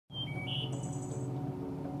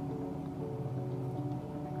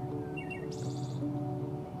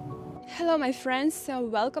Hello my friends,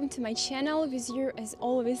 welcome to my channel. With you as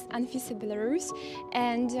always anfisabelarus,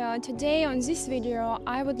 and today on this video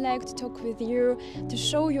I would like to talk with you to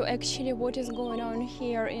show you actually what is going on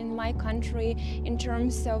here in my country in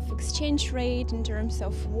terms of exchange rate, in terms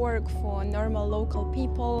of work for normal local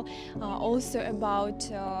people, also about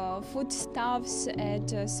foodstuffs at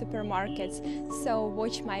supermarkets. So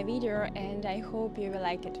watch my video and I hope you will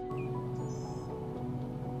like it.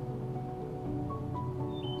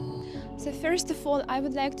 So first of all, I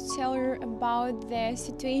would like to tell you about the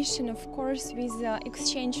situation, of course, with the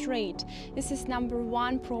exchange rate. This is number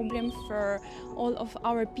one problem for all of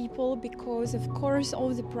our people because, of course,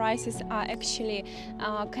 all the prices are actually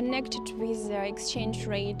connected with the exchange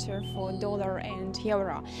rate for dollar and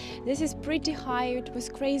euro. This is pretty high. It was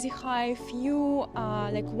crazy high.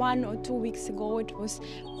 Like 1 or 2 weeks ago, it was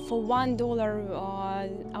for $1.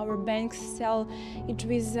 Our banks sell it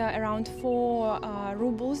with around 4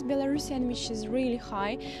 rubles Belarusian, which is really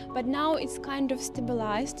high, but now it's kind of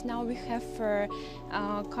stabilized. Now we have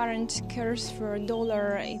current curse for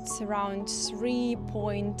dollar, it's around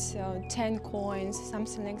 3.10 coins,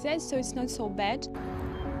 something like that, so it's not so bad.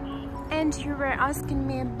 And you were asking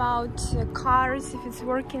me about cards, if it's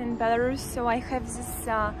working in Belarus. So I have this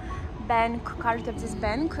card of this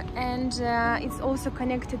bank, and it's also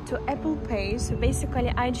connected to Apple Pay. So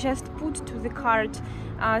basically I just put to the card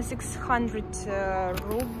 600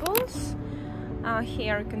 rubles,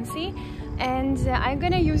 here you can see, and I'm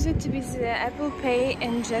gonna use it with Apple Pay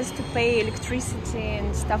and just to pay electricity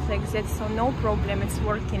and stuff like that, so no problem, it's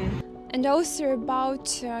working. And also about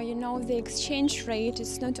the exchange rate,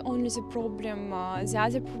 it's not only the problem, the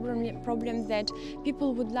other problem that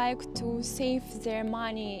people would like to save their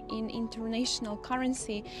money in international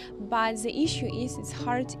currency, but the issue is it's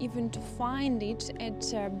hard even to find it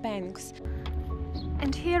at banks.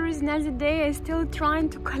 And here is another day, I'm still trying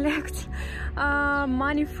to collect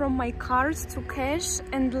money from my cards to cash,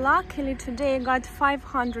 and luckily today I got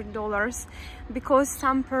 $500 because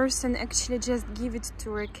some person actually just give it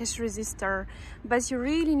to a cash register. But you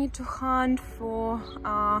really need to hunt for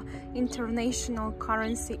international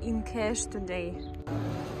currency in cash today.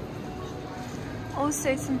 Also,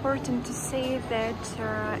 it's important to say that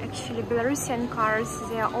actually Belarusian cards,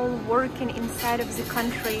 they are all working inside of the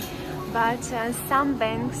country. But some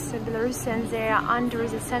banks, Belarusian, they are under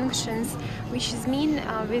the sanctions, which is mean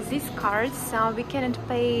with these cards we cannot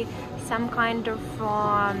pay some kind of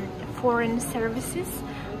foreign services,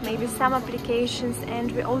 maybe some applications,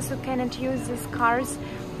 and we also cannot use these cards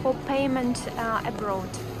for payment abroad.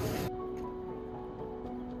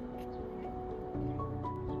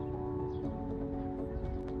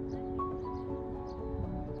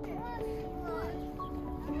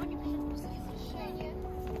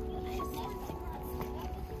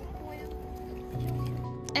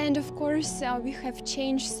 And of course, we have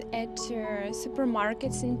changes at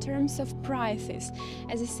supermarkets in terms of prices.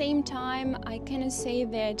 At the same time, I cannot say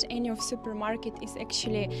that any of supermarket is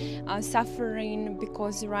actually suffering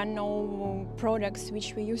because there are no products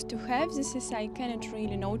which we used to have. This is I cannot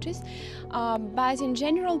really notice. But in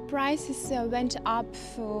general, prices went up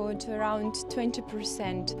to around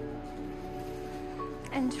 20%.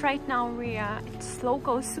 And right now we are at this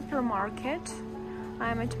local supermarket.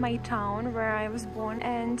 I'm at my town where I was born,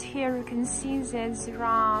 and here you can see that there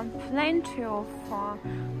are plenty of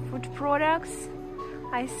food products.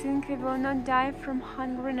 I think we will not die from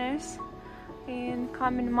hungriness in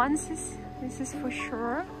coming months, this is for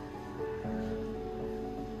sure.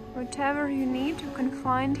 Whatever you need you can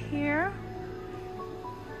find here.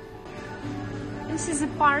 This is a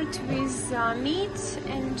part with meat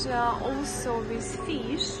and also with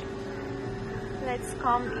fish. Let's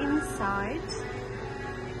come inside.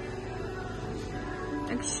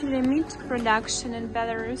 Actually, meat production in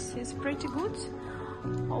Belarus is pretty good.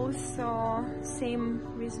 Also, same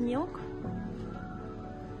with milk.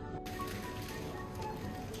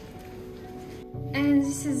 And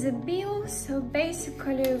this is the bill. So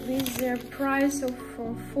basically, with the price of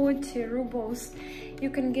 40 rubles, you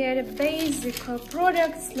can get basic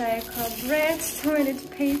products like bread,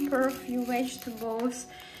 toilet paper, a few vegetables,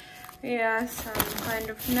 yeah, some kind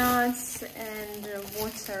of nuts and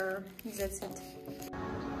water. That's it.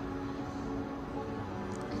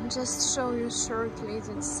 And just show you shortly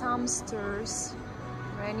that some stores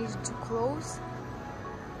were needed to close.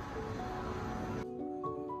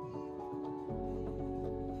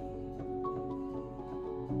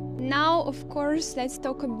 Now Now, of course, let's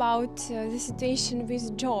talk about the situation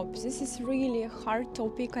with jobs. This is really a hard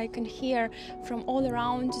topic. I can hear from all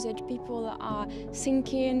around that people are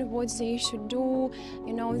thinking what they should do.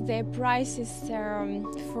 You know, their prices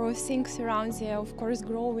for things around there, of course,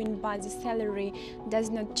 growing, but the salary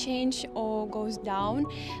does not change or goes down.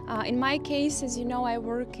 In my case, as you know, I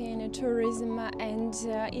work in tourism, and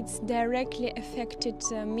it's directly affected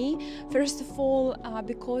me. First of all,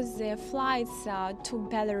 because the flights to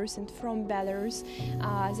Belarus and from Belarus,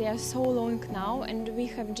 they are so long now, and we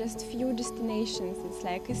have just few destinations. It's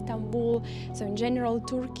like Istanbul, so in general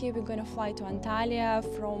Turkey, we're gonna fly to Antalya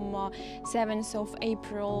from 7th of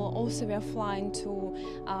April. Also we are flying to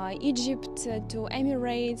Egypt, to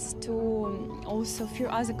Emirates, to also a few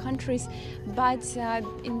other countries, but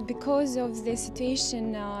because of the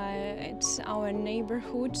situation at our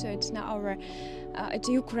neighborhood, at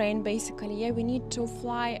Ukraine basically, yeah, we need to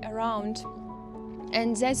fly around.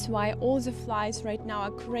 And that's why all the flights right now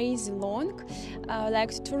are crazy long.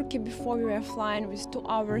 Like to Turkey, before we were flying with 2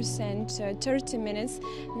 hours and 30 minutes.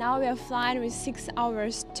 Now we are flying with 6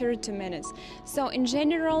 hours 30 minutes. So in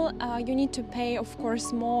general, you need to pay, of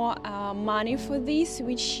course, more money for this,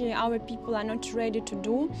 which our people are not ready to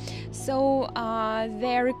do. So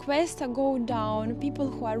their requests go down. People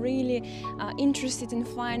who are really interested in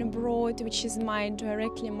flying abroad, which is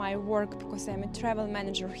directly my work, because I'm a travel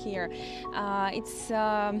manager here. It's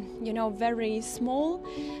you know, very small,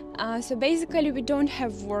 so basically we don't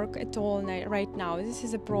have work at all right now. This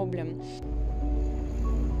is a problem.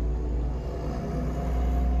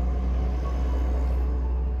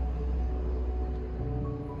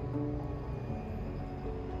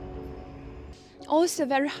 Also,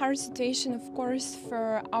 very hard situation, of course,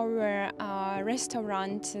 for our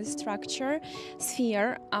restaurant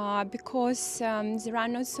sphere, because there are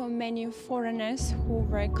not so many foreigners who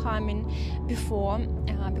were coming before,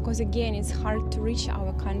 because again, it's hard to reach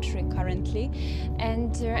our country currently.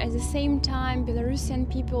 And at the same time, Belarusian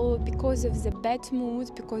people, because of the bad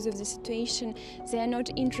mood, because of the situation, they are not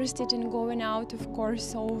interested in going out, of course,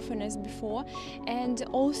 so often as before. And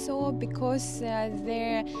also because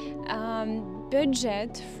their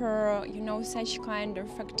budget for, you know, such kind of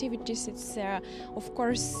activities, it's of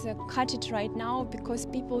course cut it right now, because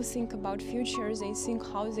people think about future, they think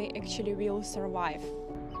how they actually will survive.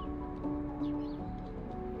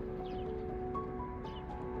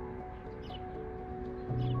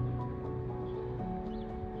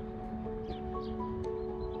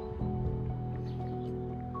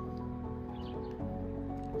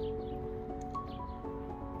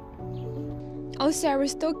 Also, I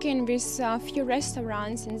was talking with a few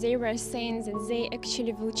restaurants, and they were saying that they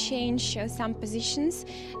actually will change some positions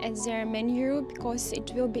at their menu, because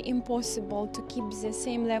it will be impossible to keep the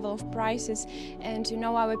same level of prices. And you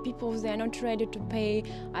know, our people, they are not ready to pay,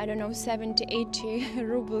 I don't know, 70, 80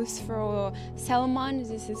 rubles for salmon.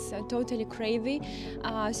 This is totally crazy.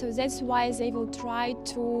 So that's why they will try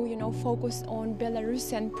to, you know, focus on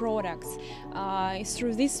Belarusian products.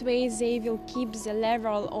 Through this way, they will keep the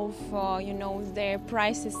level of, you know, their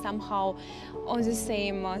prices somehow on the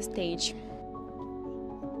same stage.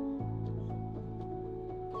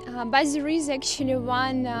 But there is actually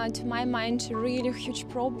one, to my mind, really huge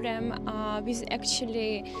problem with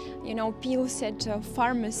actually, you know, pills at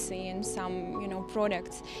pharmacy and some, you know,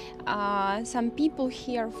 products. Some people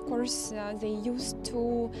here, of course, they used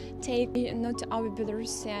to take not our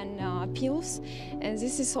Belarusian pills, and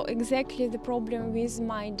this is exactly the problem with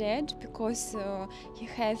my dad, because he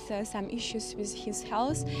has some issues with his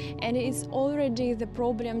health, and it's already the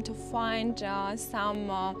problem to find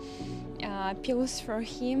some pills for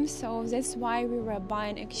him. So that's why we were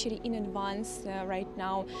buying actually in advance right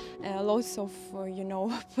now lots of you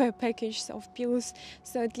know, packages of pills,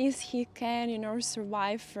 so at least he can, you know,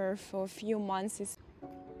 survive for a few months.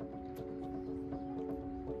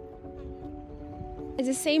 At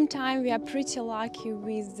the same time, we are pretty lucky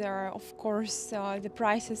with, of course, the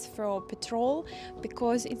prices for petrol,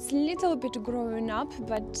 because it's a little bit growing up,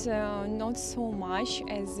 but not so much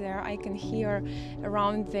as I can hear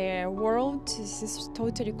around the world. This is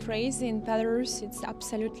totally crazy. In Belarus, it's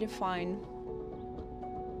absolutely fine.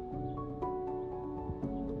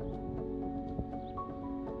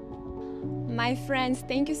 My friends,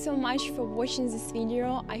 thank you so much for watching this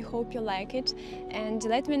video. I hope you like it, and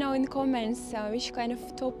let me know in comments which kind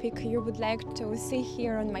of topic you would like to see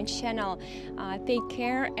here on my channel. Take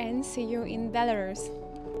care and see you in Belarus.